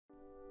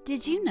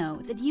Did you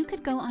know that you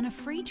could go on a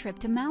free trip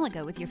to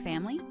Malaga with your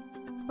family?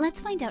 Let's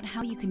find out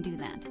how you can do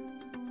that.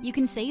 You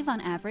can save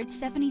on average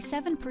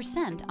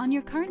 77% on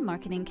your current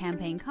marketing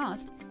campaign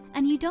cost,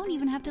 and you don't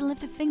even have to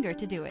lift a finger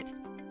to do it.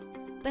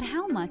 But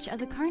how much are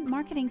the current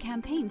marketing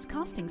campaigns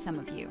costing some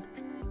of you?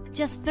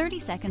 Just 30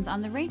 seconds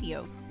on the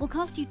radio will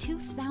cost you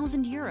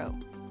 €2,000.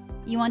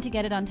 You want to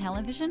get it on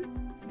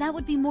television? That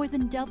would be more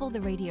than double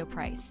the radio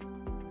price.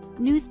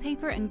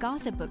 Newspaper and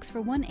gossip books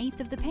for 1/8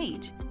 of the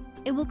page.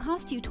 It will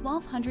cost you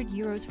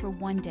 €1,200 for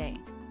one day.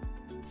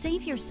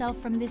 Save yourself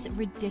from this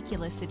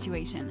ridiculous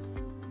situation.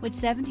 With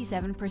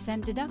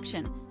 77%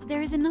 deduction,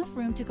 there is enough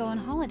room to go on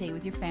holiday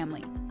with your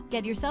family,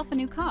 get yourself a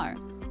new car,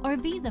 or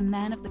be the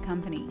man of the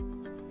company.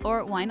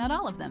 Or why not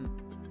all of them?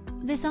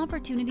 This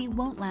opportunity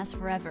won't last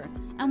forever,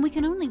 and we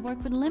can only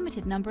work with a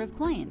limited number of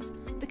clients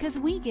because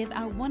we give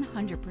our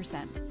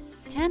 100%.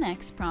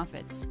 10x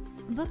profits.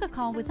 Book a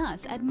call with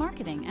us at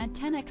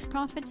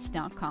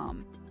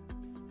marketing@10xprofits.com.